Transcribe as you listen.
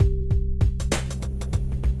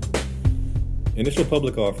Initial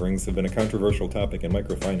public offerings have been a controversial topic in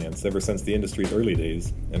microfinance ever since the industry's early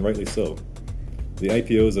days, and rightly so. The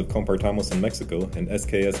IPOs of Compartamos in Mexico and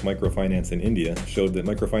SKS Microfinance in India showed that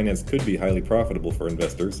microfinance could be highly profitable for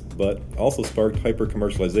investors, but also sparked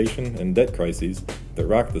hyper-commercialization and debt crises that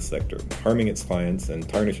rocked the sector, harming its clients and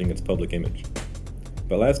tarnishing its public image.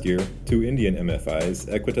 But last year, two Indian MFIs,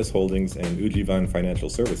 Equitas Holdings and Ujjivan Financial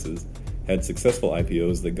Services, had successful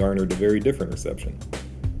IPOs that garnered a very different reception.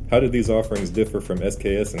 How did these offerings differ from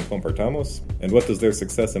SKS and Compartamos, and what does their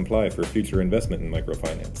success imply for future investment in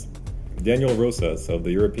microfinance? Daniel Rosas of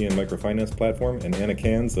the European Microfinance Platform and Anna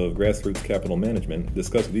Cans of Grassroots Capital Management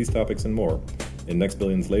discuss these topics and more in Next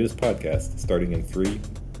Billion's latest podcast, starting in 3,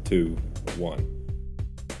 2, 1.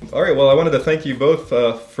 All right, well, I wanted to thank you both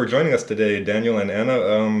for joining us today, Daniel and Anna.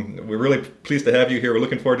 We're really pleased to have you here. We're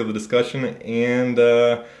looking forward to the discussion, and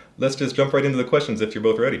let's just jump right into the questions if you're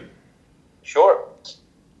both ready. Sure.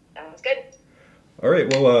 Sounds good. All right,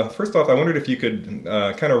 well, first off, I wondered if you could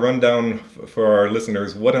kind of run down for our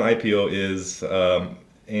listeners what an IPO is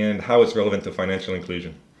and how it's relevant to financial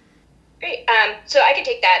inclusion. Great. So I could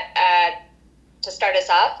take that to start us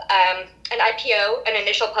off. An IPO, an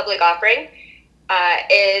initial public offering,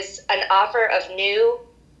 is an offer of new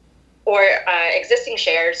or existing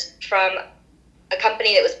shares from a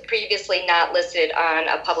company that was previously not listed on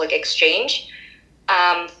a public exchange.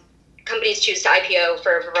 Companies choose to IPO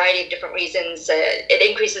for a variety of different reasons. It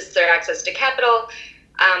increases their access to capital,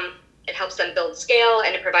 it helps them build scale,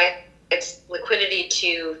 and it provides liquidity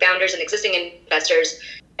to founders and existing investors.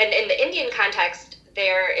 And in the Indian context,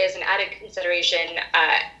 there is an added consideration.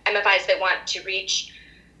 MFIs that want to reach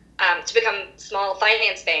to become small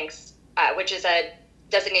finance banks, which is a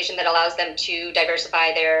designation that allows them to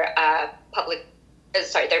diversify their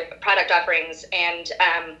their product offerings and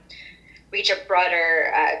reach a broader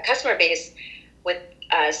customer base with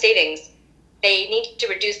savings. They need to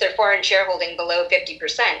reduce their foreign shareholding below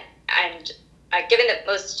 50%. And given that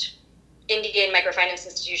most Indian microfinance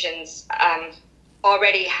institutions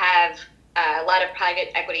already have a lot of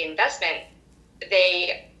private equity investment,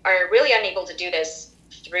 they are really unable to do this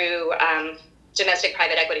through domestic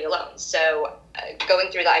private equity alone. So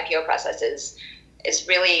going through the IPO process is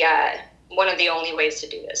really one of the only ways to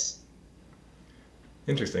do this.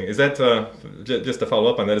 Interesting. Is that, just to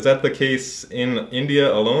follow up on that, is that the case in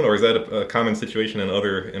India alone, or is that a common situation in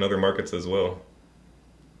other markets as well?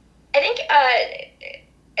 I think,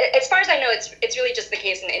 as far as I know, it's really just the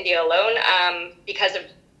case in India alone, because of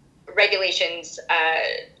regulations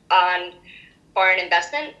on foreign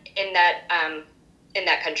investment in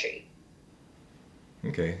that country.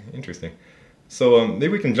 Okay, interesting. So maybe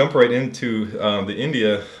we can jump right into the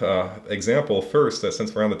India example first,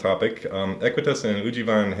 since we're on the topic. Equitas and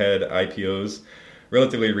Ujjivan had IPOs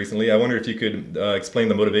relatively recently. I wonder if you could explain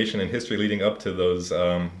the motivation and history leading up to those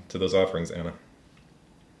offerings, Anna.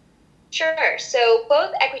 Sure. So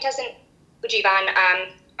both Equitas and Ujjivan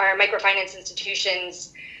are microfinance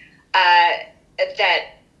institutions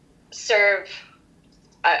that serve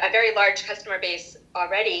a very large customer base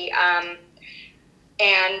already.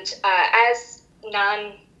 And as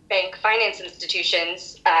non-bank finance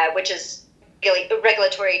institutions, which is a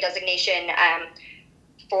regulatory designation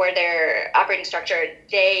for their operating structure,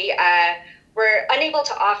 they were unable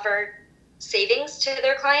to offer savings to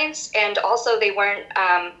their clients, and also they weren't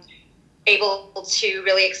able to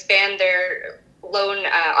really expand their loan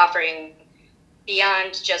offering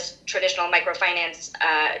beyond just traditional microfinance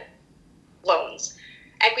loans.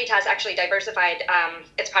 Equitas actually diversified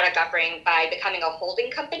its product offering by becoming a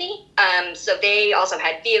holding company. So they also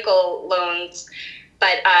had vehicle loans,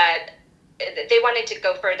 but they wanted to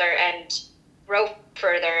go further and grow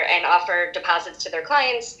further and offer deposits to their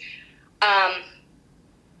clients.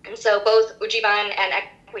 And so both Ujjivan and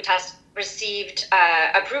Equitas received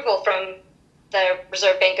approval from the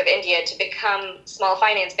Reserve Bank of India to become small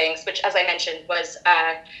finance banks, which, as I mentioned,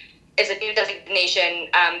 is a new designation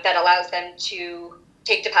that allows them to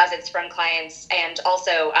take deposits from clients and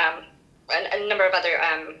also a number of other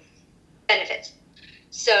benefits.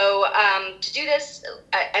 So to do this,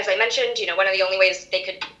 as I mentioned, one of the only ways they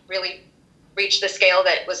could really reach the scale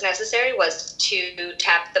that was necessary was to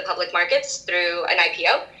tap the public markets through an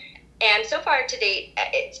IPO. And so far to date,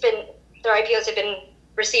 their IPOs have been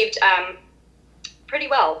received pretty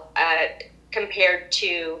well compared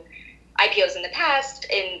to IPOs in the past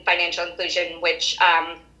in financial inclusion, which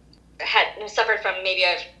had suffered from maybe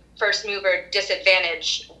a first mover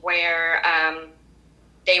disadvantage where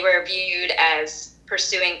they were viewed as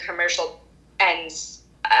pursuing commercial ends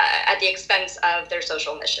at the expense of their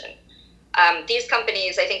social mission. These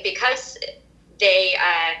companies, I think, because they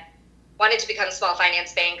wanted to become small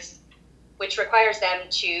finance banks which requires them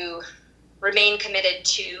to remain committed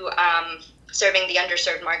to serving the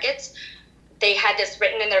underserved markets. They had this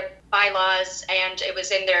written in their bylaws, and it was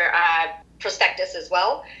in their prospectus as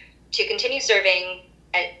well, to continue serving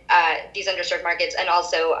these underserved markets and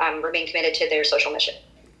also remain committed to their social mission.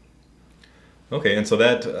 Okay, and so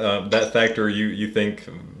that factor you think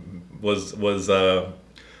was a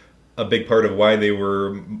big part of why they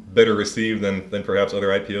were better received than perhaps other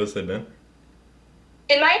IPOs had been?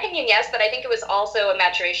 In my opinion, yes, but I think it was also a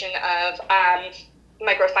maturation of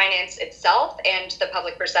microfinance itself and the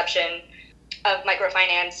public perception of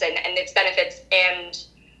microfinance and its benefits and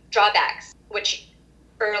drawbacks, which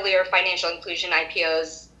earlier financial inclusion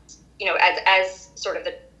IPOs, as sort of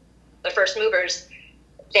the first movers,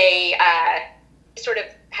 they sort of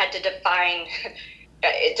had to define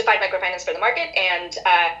microfinance for the market, and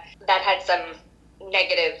that had some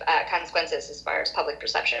negative consequences as far as public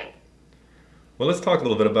perception. Well, let's talk a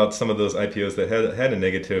little bit about some of those IPOs that had a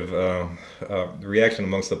negative reaction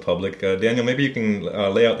amongst the public. Daniel, maybe you can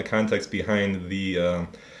lay out the context behind the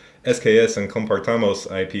SKS and Compartamos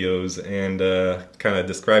IPOs and kind of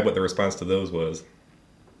describe what the response to those was.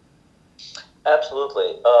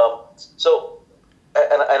 Absolutely.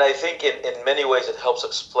 And I think in many ways it helps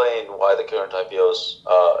explain why the current IPOs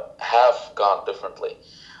have gone differently.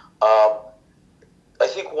 I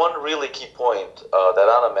think one really key point that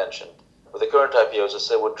Anna mentioned with the current IPOs is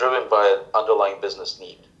they were driven by an underlying business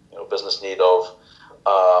need. Business need of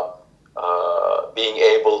being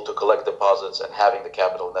able to collect deposits and having the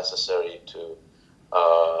capital necessary to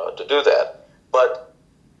do that. But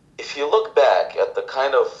if you look back at the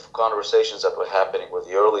kind of conversations that were happening with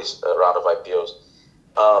the early round of IPOs,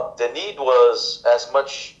 the need was as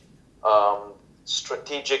much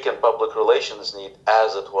strategic and public relations need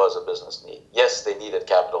as it was a business need. Yes, they needed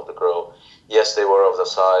capital to grow. Yes, they were of the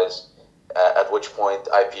size at which point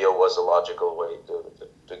IPO was a logical way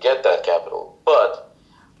to get that capital. But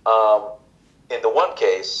in the one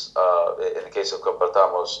case, in the case of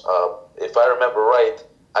Compartamos, if I remember right,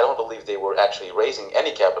 I don't believe they were actually raising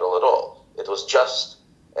any capital at all. It was just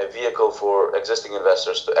a vehicle for existing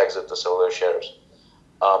investors to exit to sell their shares.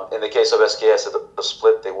 In the case of SKS, the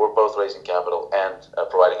split, they were both raising capital and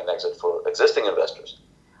providing an exit for existing investors.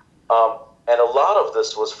 And a lot of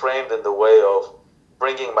this was framed in the way of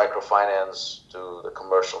bringing microfinance to the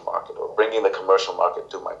commercial market, or bringing the commercial market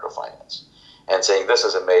to microfinance, and saying this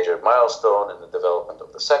is a major milestone in the development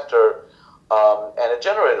of the sector. And it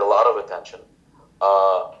generated a lot of attention.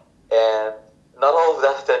 And not all of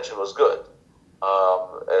that attention was good.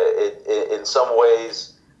 In some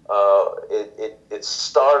ways, it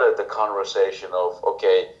started the conversation of,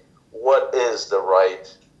 okay, what is the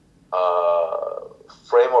right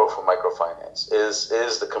framework for microfinance?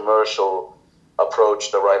 Is the commercial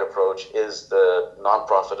approach the right approach? Is the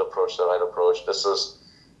nonprofit approach the right approach? This is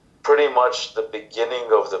pretty much the beginning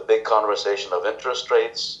of the big conversation of interest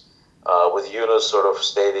rates, with Yunus sort of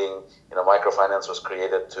stating, microfinance was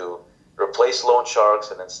created to replace loan sharks,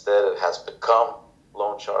 and instead it has become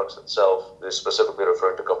loan sharks itself. They're specifically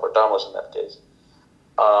referring to Compartamos in that case.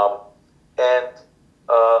 And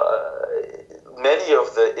many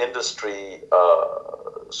of the industry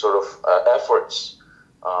efforts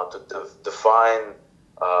to define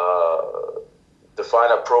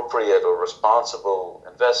appropriate or responsible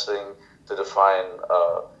investing, to define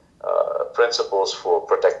principles for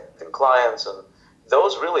protecting clients, and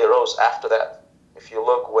those really arose after that. If you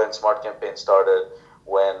look when Smart Campaign started,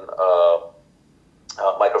 when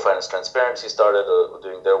Microfinance Transparency started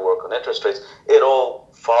doing their work on interest rates, it all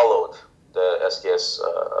followed the SKS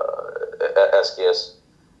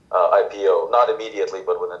IPO, not immediately,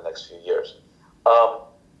 but within the next few years.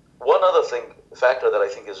 One other factor that I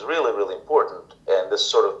think is really, really important, and this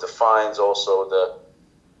sort of defines also the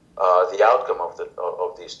outcome of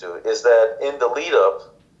these two, is that in the lead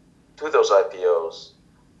up to those IPOs,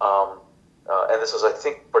 and this is, I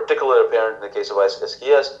think, particularly apparent in the case of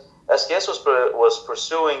SKS. SKS was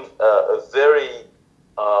pursuing a very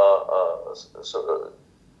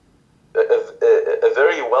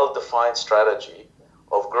well-defined strategy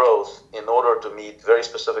of growth in order to meet very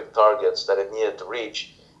specific targets that it needed to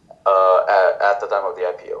reach at the time of the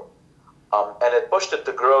IPO. And it pushed it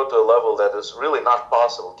to grow to a level that is really not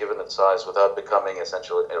possible given its size without becoming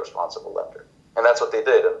essentially an irresponsible lender. And that's what they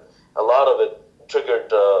did. And a lot of it triggered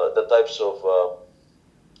the types of,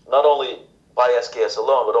 not only by SKS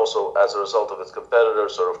alone, but also as a result of its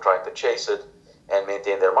competitors sort of trying to chase it and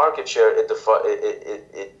maintain their market share. It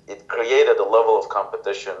created a level of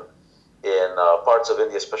competition in parts of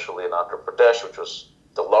India, especially in Andhra Pradesh, which was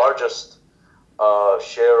the largest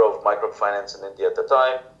share of microfinance in India at the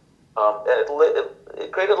time.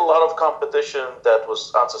 It created a lot of competition that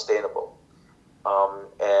was unsustainable.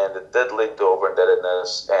 And it did lead to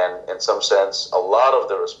over-indebtedness, and in some sense, a lot of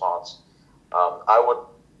the response.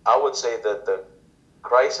 I would say that the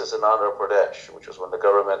crisis in Andhra Pradesh, which was when the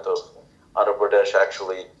government of Andhra Pradesh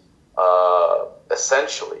actually,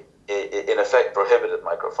 essentially, in effect, prohibited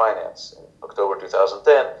microfinance in October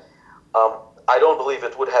 2010. I don't believe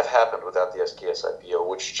it would have happened without the SKS IPO,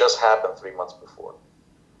 which just happened 3 months before.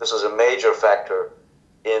 This is a major factor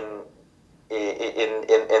in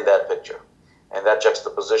that picture. And that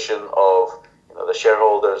juxtaposition of the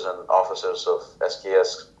shareholders and officers of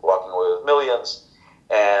SKS walking away with millions,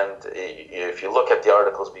 and if you look at the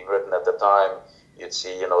articles being written at the time, you'd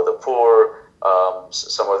see the poor,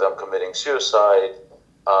 some of them committing suicide.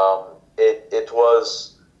 It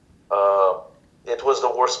was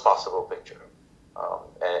the worst possible picture,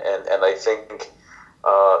 and I think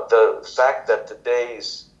the fact that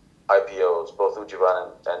today's IPOs, both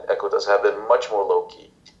Ujjivan and Equitas, have been much more low key.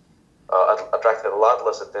 Attracted a lot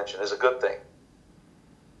less attention is a good thing,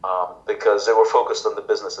 because they were focused on the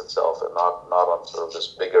business itself and not on sort of this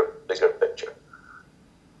bigger picture.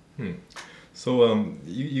 So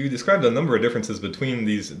you described a number of differences between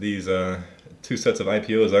these two sets of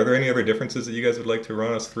IPOs. Are there any other differences that you guys would like to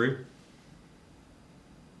run us through?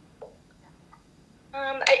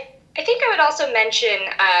 I think I would also mention,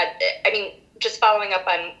 just following up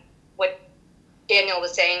on what Daniel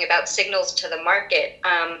was saying about signals to the market,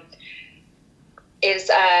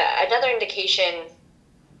 is another indication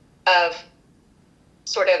of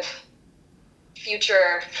sort of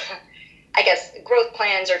future, I guess, growth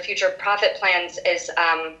plans or future profit plans is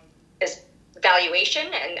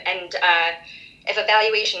valuation, and if a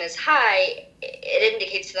valuation is high, it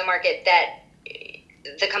indicates to the market that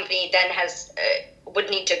the company then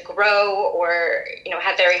would need to grow or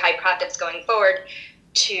have very high profits going forward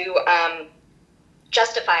to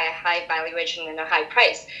justify a high valuation and a high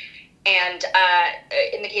price. And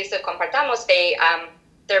in the case of Compartamos,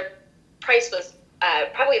 their price was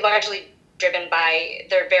probably largely driven by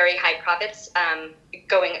their very high profits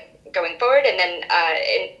going forward, and then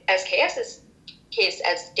in SKS's case,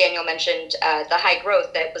 as Daniel mentioned, the high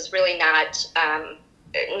growth that was really not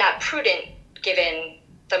prudent given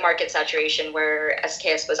the market saturation where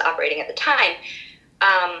SKS was operating at the time.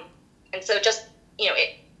 And so just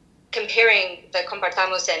comparing the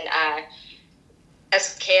Compartamos and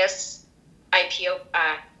SKS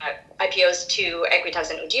IPOs to Equitas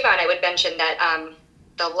and Ujjivan, I would mention that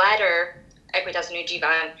the latter, Equitas and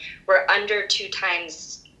Ujjivan, were under 2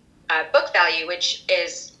 times book value, which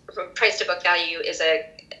is price to book value is a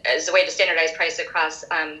way to standardize price across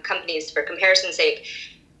companies for comparison's sake,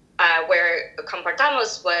 where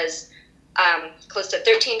Compartamos was close to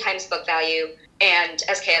 13 times book value and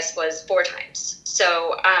SKS was 4 times.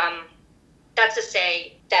 So that's to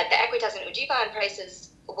say that the Equitas and Ujjivan prices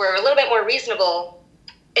were a little bit more reasonable,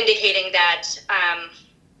 indicating that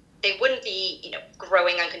they wouldn't be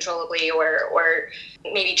growing uncontrollably or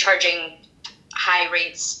maybe charging high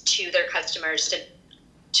rates to their customers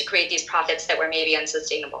to create these profits that were maybe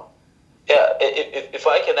unsustainable. Yeah, if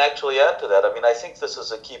I can actually add to that, I think this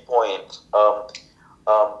is a key point, and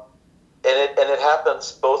it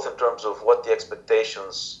happens both in terms of what the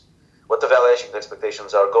valuation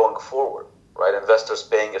expectations are going forward, right? Investors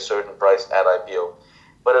paying a certain price at IPO,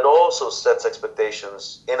 but it also sets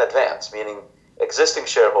expectations in advance, meaning existing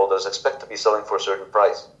shareholders expect to be selling for a certain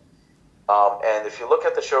price. And if you look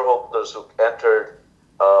at the shareholders who entered,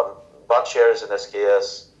 bought shares in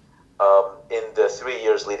SKS in the 3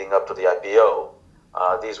 years leading up to the IPO,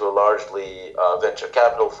 these were largely venture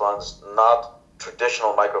capital funds, not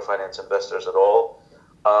traditional microfinance investors at all.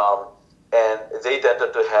 And they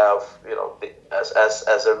tended to have,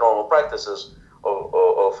 as their normal practices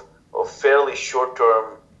of fairly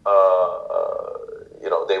short-term,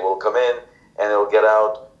 they will come in and they'll get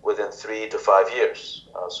out within 3 to 5 years.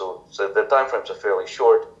 So the time frames are fairly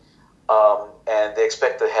short, and they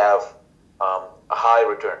expect to have high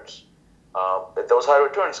returns. But those high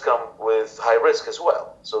returns come with high risk as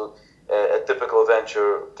well. So a typical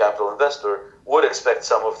venture capital investor would expect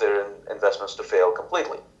some of their investments to fail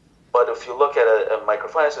completely. But if you look at a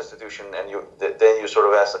microfinance institution and then you sort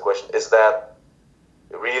of ask the question, is that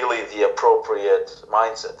really the appropriate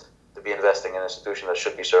mindset to be investing in an institution that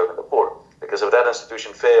should be serving the poor? Because if that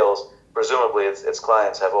institution fails, presumably its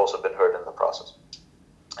clients have also been hurt in the process.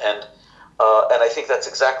 And I think that's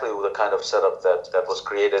exactly the kind of setup that was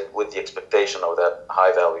created with the expectation of that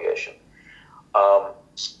high valuation.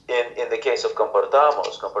 In the case of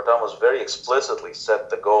Compartamos very explicitly set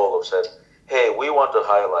the goal of said, hey, we want to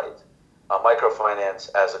highlight microfinance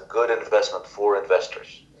as a good investment for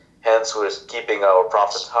investors. hence we're keeping our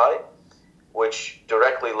profits high, which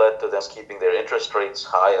directly led to them keeping their interest rates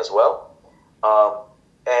high as well.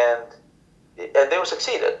 And they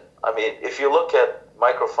succeeded. I mean, if you look at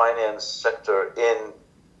microfinance sector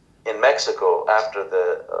in Mexico after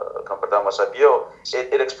the Compartamos IPO,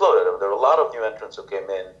 it exploded. There were a lot of new entrants who came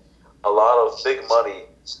in, a lot of big money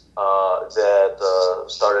that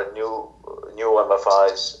started new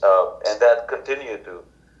MFIs, and that continued to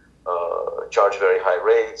charge very high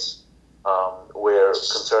rates, where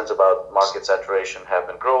concerns about market saturation have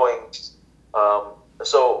been growing.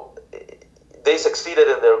 So they succeeded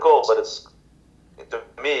in their goal, but to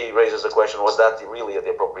me, raises the question, was that really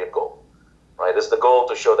the appropriate goal? Right? Is the goal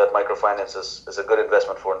to show that microfinance is a good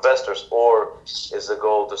investment for investors, or is the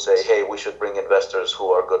goal to say, hey, we should bring investors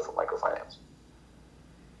who are good for microfinance?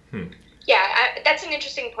 Yeah, that's an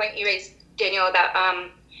interesting point you raised, Daniel, about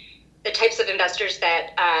the types of investors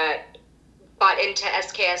that bought into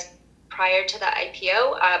SKS prior to the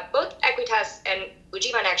IPO. Both Equitas and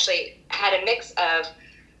Ujjivan actually had a mix of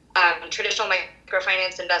traditional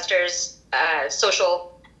microfinance investors,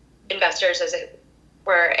 social investors, as it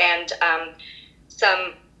were, and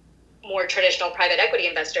some more traditional private equity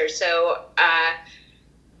investors. So, I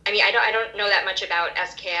mean, I don't know that much about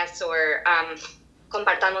SKS or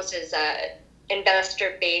Compartamos'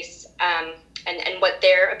 investor base and what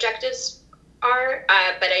their objectives are,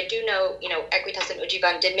 but I do know, Equitas and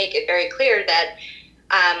Ujjivan did make it very clear that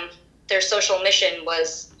their social mission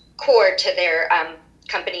was core to their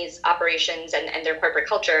company's operations and their corporate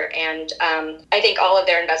culture, and I think all of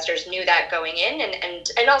their investors knew that going in,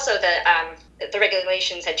 and also the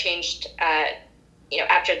regulations had changed,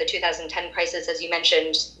 after the 2010 crisis, as you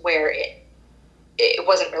mentioned, where it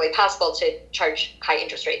wasn't really possible to charge high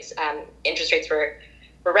interest rates. Interest rates were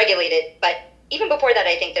regulated, but even before that,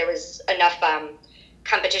 I think there was enough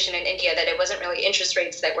competition in India that it wasn't really interest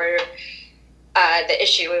rates that were the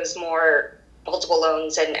issue. It was more multiple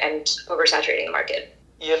loans and oversaturating the market.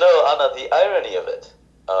 Anna, the irony of it,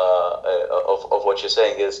 of what you're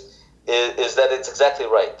saying is that it's exactly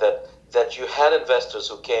right, that you had investors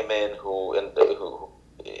who came in to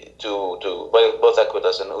both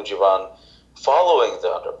Equitas and Ujjivan following the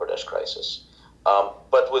Andhra Pradesh crisis,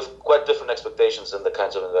 but with quite different expectations than the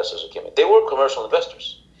kinds of investors who came in. They were commercial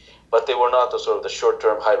investors, but they were not the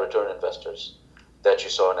short-term, high-return investors that you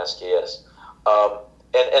saw in SKS.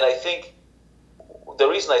 And I think the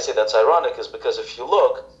reason I say that's ironic is because if you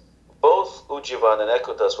look, both Ujjivan and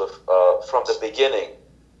Equitas were, from the beginning,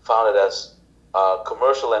 founded as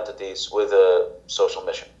commercial entities with a social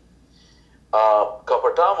mission.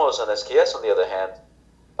 Compartamos and SKS, on the other hand,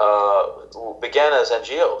 began as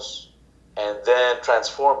NGOs and then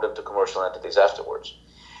transformed into commercial entities afterwards.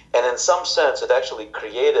 And in some sense, it actually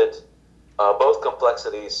created both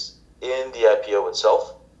complexities in the IPO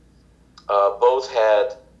itself. Both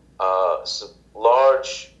had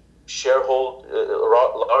large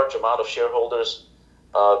amount of shareholders,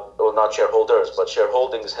 well, not shareholders, but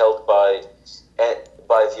shareholdings held by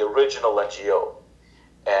the original NGO.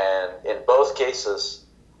 And in both cases,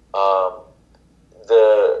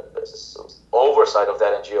 the oversight of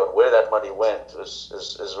that NGO and where that money went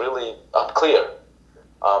is really unclear.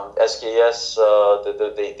 SKS,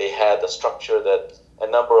 they had a structure that a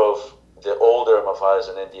number of the older MFIs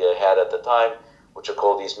in India had at the time, which are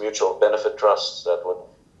called these mutual benefit trusts that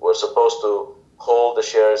were supposed to hold the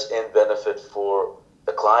shares in benefit for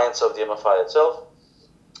the clients of the MFI itself.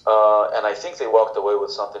 And I think they walked away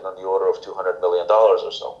with something on the order of $200 million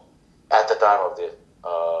or so at the time of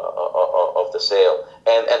the sale.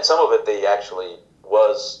 And some of it they actually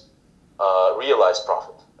was realized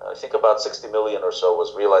profit. I think about 60 million or so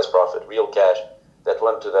was realized profit, real cash that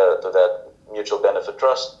went to that mutual benefit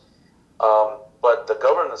trust. But the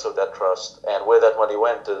governance of that trust and where that money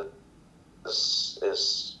went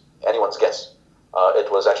is anyone's guess. It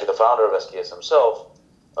was actually the founder of SKS himself,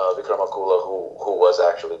 Vikramakula, who was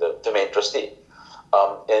actually the main trustee.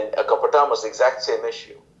 And Compartamos, the exact same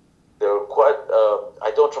issue. There were quite,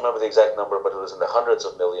 I don't remember the exact number, but it was in the hundreds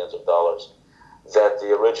of millions of dollars that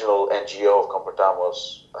the original NGO of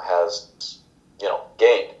Compartamos has,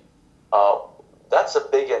 gained. That's a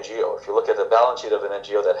big NGO. If you look at the balance sheet of an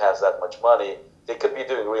NGO that has that much money, they could be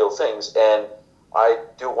doing real things. And I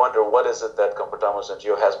do wonder what is it that Compartamos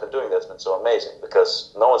NGO has been doing that's been so amazing,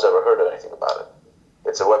 because no one's ever heard of anything about it.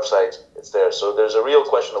 It's a website, it's there. So there's a real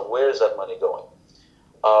question of where is that money going?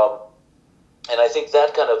 And I think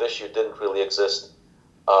that kind of issue didn't really exist.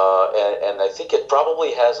 And I think it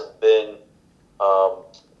probably hasn't been,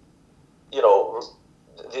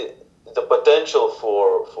 the potential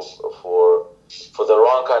for the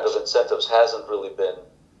wrong kind of incentives hasn't really been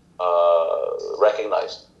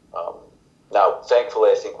recognized Now,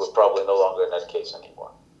 thankfully, I think we're probably no longer in that case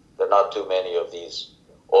anymore. There are not too many of these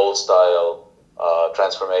old-style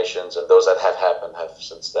transformations, and those that have happened have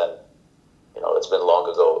since then, it's been long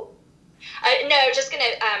ago. No, just going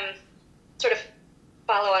to sort of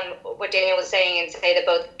follow on what Daniel was saying and say that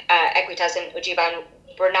both Equitas and Ujjivan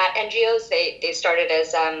were not NGOs. They started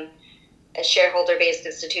as shareholder-based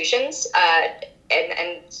institutions,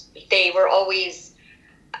 and they were always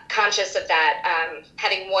conscious of that,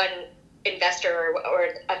 having one investor or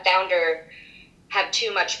a founder have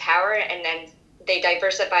too much power, and then they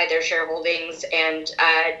diversified their shareholdings and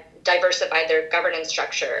diversified their governance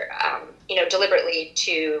structure, deliberately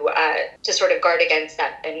to sort of guard against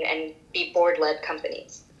that and be board-led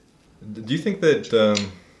companies. Do you think that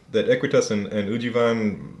that Equitas and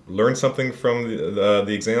Ujjivan learned something from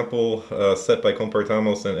the example set by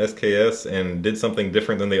Compartamos and SKS and did something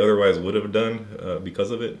different than they otherwise would have done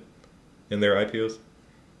because of it in their IPOs?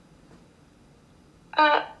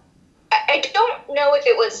 I don't know if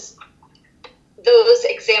it was those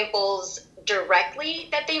examples directly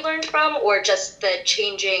that they learned from, or just the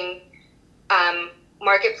changing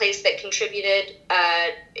marketplace that contributed,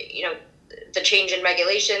 the change in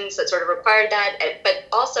regulations that sort of required that, but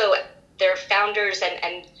also their founders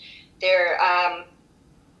and their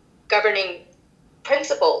governing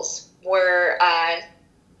principles were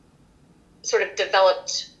sort of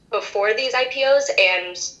developed before these IPOs,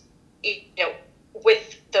 and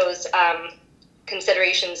with those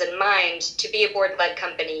considerations in mind, to be a board-led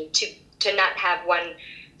company, to not have one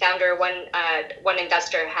founder, one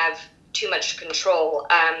investor have too much control,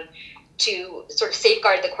 to sort of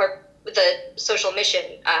safeguard the social mission,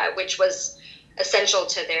 which was essential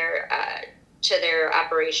to their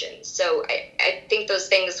operations. So I think those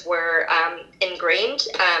things were ingrained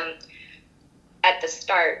at the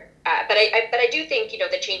start. But I do think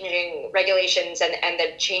the changing regulations and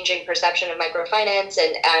the changing perception of microfinance,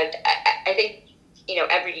 and I think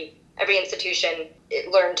every institution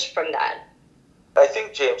learned from that. I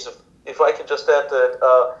think, James, if I can just add that,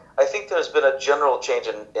 I think there's been a general change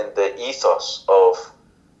in the ethos of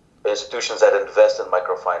institutions that invest in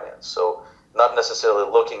microfinance. So not necessarily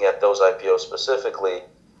looking at those IPOs specifically,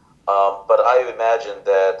 but I imagine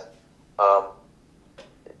that,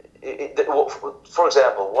 for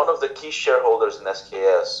example, one of the key shareholders in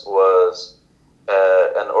SKS was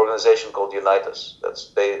an organization called Unitas that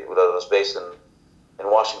was based in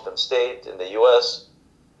Washington State in the U.S.,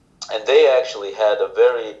 and they actually had a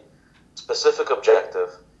very specific objective.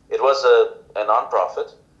 It was a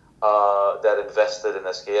nonprofit that invested in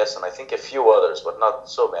SKS and I think a few others, but not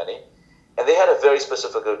so many. And they had a very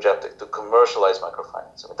specific objective to commercialize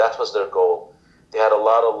microfinance. I mean, that was their goal. They had a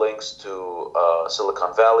lot of links to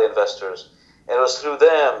Silicon Valley investors, and it was through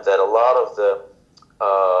them that a lot of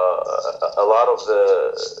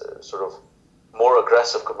the sort of more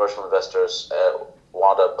aggressive commercial investors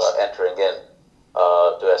wound up entering in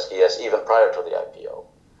to SKS even prior to the IPO.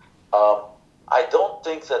 I don't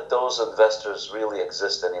think that those investors really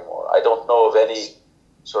exist anymore. I don't know of any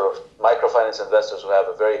sort of microfinance investors who have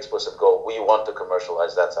a very explicit goal. We want to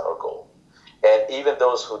commercialize, that's our goal. And even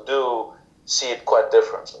those who do see it quite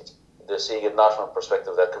differently. They're seeing it not from a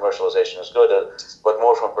perspective that commercialization is good, but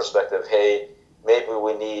more from a perspective, hey, maybe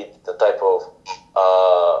we need the type of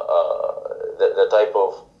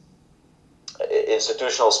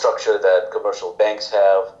institutional structure that commercial banks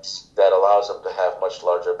have that allows them to have much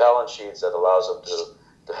larger balance sheets, that allows them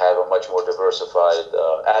to have a much more diversified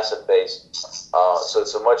asset base. So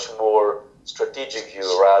it's a much more strategic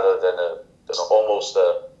view rather than almost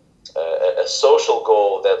a social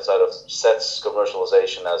goal that sort of sets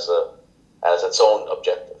commercialization as its own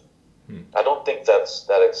objective. I don't think that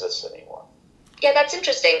exists anymore. Yeah, that's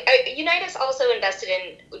interesting. Unitas also invested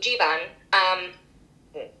in Ujjivan.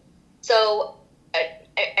 So, I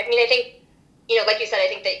think, like you said, I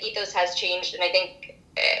think the ethos has changed, and I think,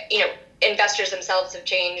 investors themselves have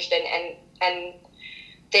changed, and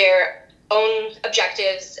their own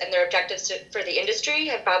objectives and their objectives for the industry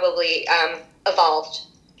have probably evolved.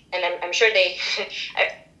 And I'm sure they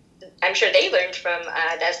learned from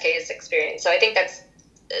the SKS experience. So I think that's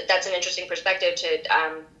an interesting perspective to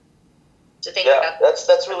think about.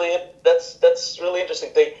 That's really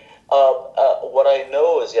interesting thing. What I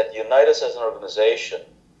know is that Unitas as an organization,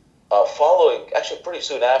 following actually pretty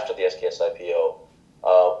soon after the SKS IPO,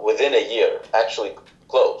 within a year, actually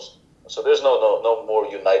closed. So there's no more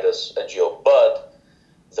Unitas NGO, but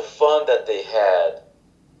the fund that they had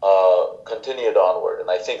continued onward, and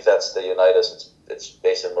I think that's the Unitas. It's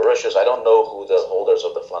based in Mauritius. I don't know who the holders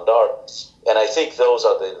of the fund are, and I think those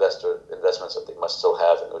are the investments that they must still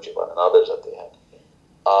have in Ujjivan and others that they had.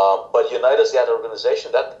 But Unitas, the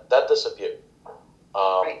organization, that disappeared.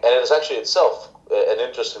 Right. And it is actually itself an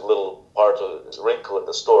interesting little part of wrinkle in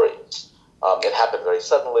the story. It happened very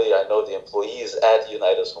suddenly. I know the employees at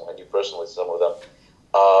Unitas, whom I knew personally, some of them,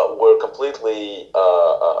 were completely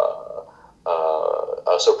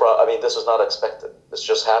surprised. I mean, this was not expected. This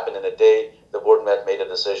just happened in a day. The board made a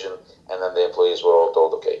decision, and then the employees were all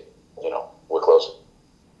told, okay, we're closing.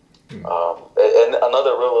 And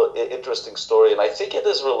another real interesting story, and I think it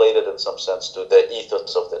is related in some sense to the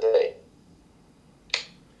ethos of the day.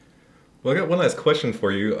 Well, I got one last question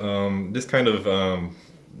for you. Just kind of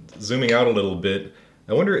zooming out a little bit.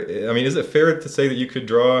 I wonder, I mean, is it fair to say that you could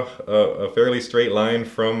draw a fairly straight line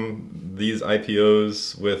from these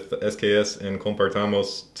IPOs with SKS and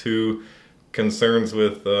Compartamos to concerns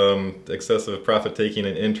with excessive profit taking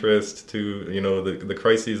and interest to, the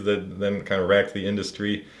crises that then kind of racked the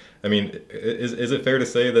industry? I mean, is it fair to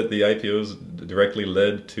say that the IPOs directly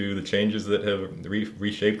led to the changes that have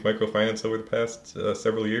reshaped microfinance over the past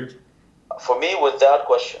several years? For me, without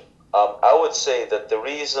question, I would say that the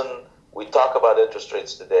reason we talk about interest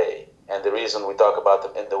rates today and the reason we talk about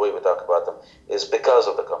them in the way we talk about them is because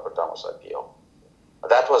of the Compartamos IPO.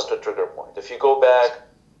 That was the trigger point. If you go back,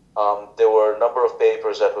 there were a number of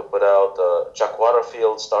papers that were put out. Chuck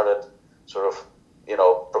Waterfield started sort of,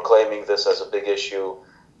 proclaiming this as a big issue.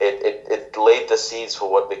 It laid the seeds for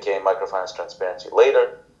what became microfinance transparency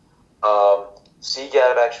later.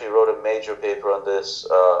 CGAB actually wrote a major paper on this,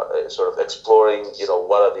 sort of exploring,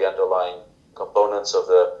 what are the underlying components of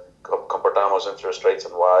the Compartamos interest rates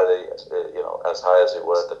and why they, as high as they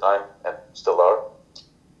were at the time and still are.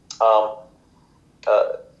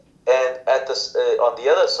 And at this, on the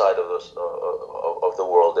other side of this, of the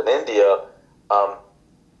world, in India,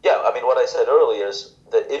 what I said earlier is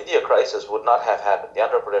the India crisis would not have happened. The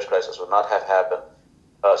Andhra Pradesh crisis would not have happened,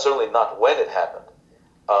 certainly not when it happened,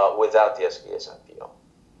 without the SKS IPO.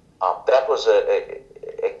 That was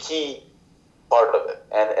a key part of it.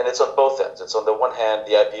 And it's on both ends. It's on the one hand,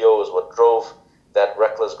 the IPO is what drove that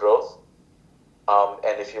reckless growth.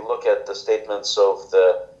 And if you look at the statements of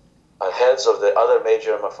the heads of the other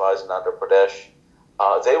major MFIs in Andhra Pradesh,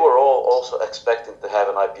 they were all also expecting to have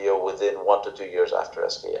an IPO within 1 to 2 years after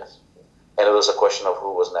SKS. And it was a question of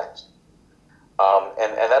who was next.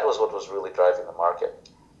 And that was what was really driving the market.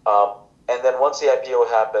 And then once the IPO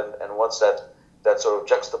happened, and once that sort of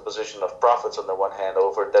juxtaposition of profits on the one hand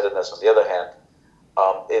over indebtedness on the other hand,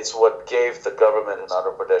 it's what gave the government in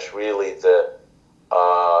Andhra Pradesh really the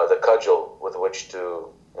cudgel with which to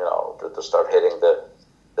start hitting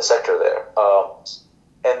the sector there.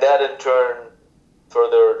 And that in turn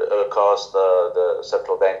further caused the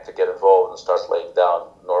central bank to get involved and start laying down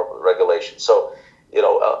normal regulations. So, a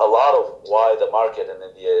lot of why the market in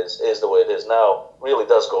India is the way it is now really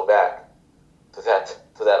does go back to that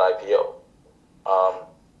IPO.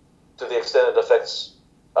 To the extent it affects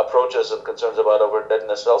approaches and concerns about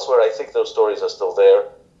over-indebtedness elsewhere, I think those stories are still there.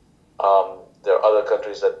 There are other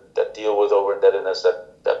countries that deal with over-indebtedness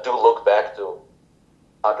that do look back to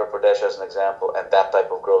Andhra Pradesh as an example and that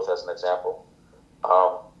type of growth as an example.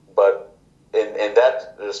 But in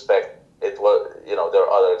that respect, it was, there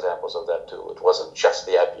are other examples of that too. It wasn't just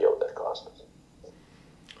the IPO that caused it.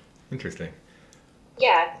 Interesting.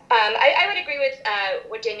 Yeah, I would agree with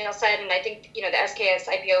what Daniel said, and I think the SKS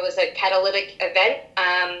IPO was a catalytic event,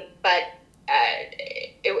 but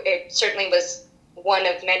it certainly was one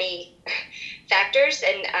of many factors,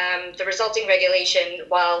 and the resulting regulation,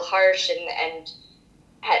 while harsh and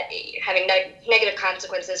having negative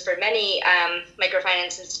consequences for many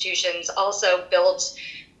microfinance institutions, also built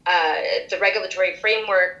the regulatory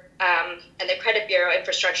framework and the credit bureau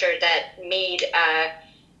infrastructure that made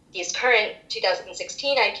these current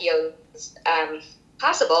 2016 IPOs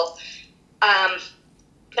possible.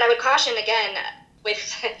 But I would caution again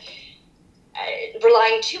with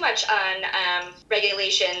relying too much on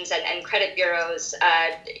regulations and credit bureaus.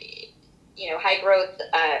 High growth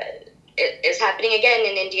is happening again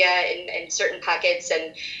in India in certain pockets,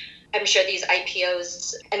 and I'm sure these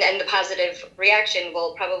IPOs and the positive reaction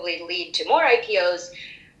will probably lead to more IPOs.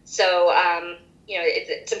 So,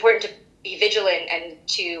 it's important to be vigilant and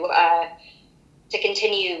to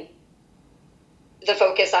continue the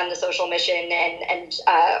focus on the social mission and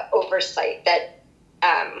oversight that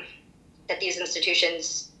these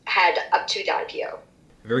institutions had up to the IPO.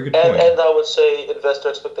 Very good point. And I would say investor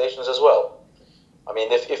expectations as well. I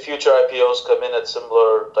mean, if future IPOs come in at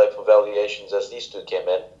similar type of valuations as these two came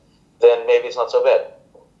in, then maybe it's not so bad.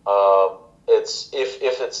 It's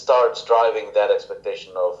if it starts driving that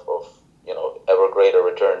expectation of ever greater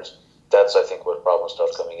returns, that's I think where problems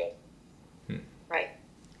start coming in. Right.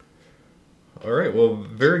 All right. Well,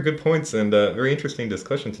 very good points and very interesting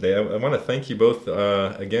discussion today. I want to thank you both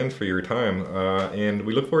again for your time, and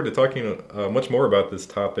we look forward to talking much more about this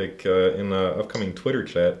topic in the upcoming Twitter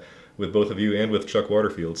chat with both of you and with Chuck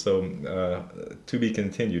Waterfield. So to be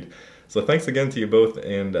continued. So thanks again to you both,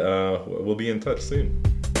 and we'll be in touch soon.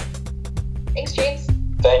 Thanks, James.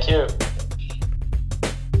 Thank you.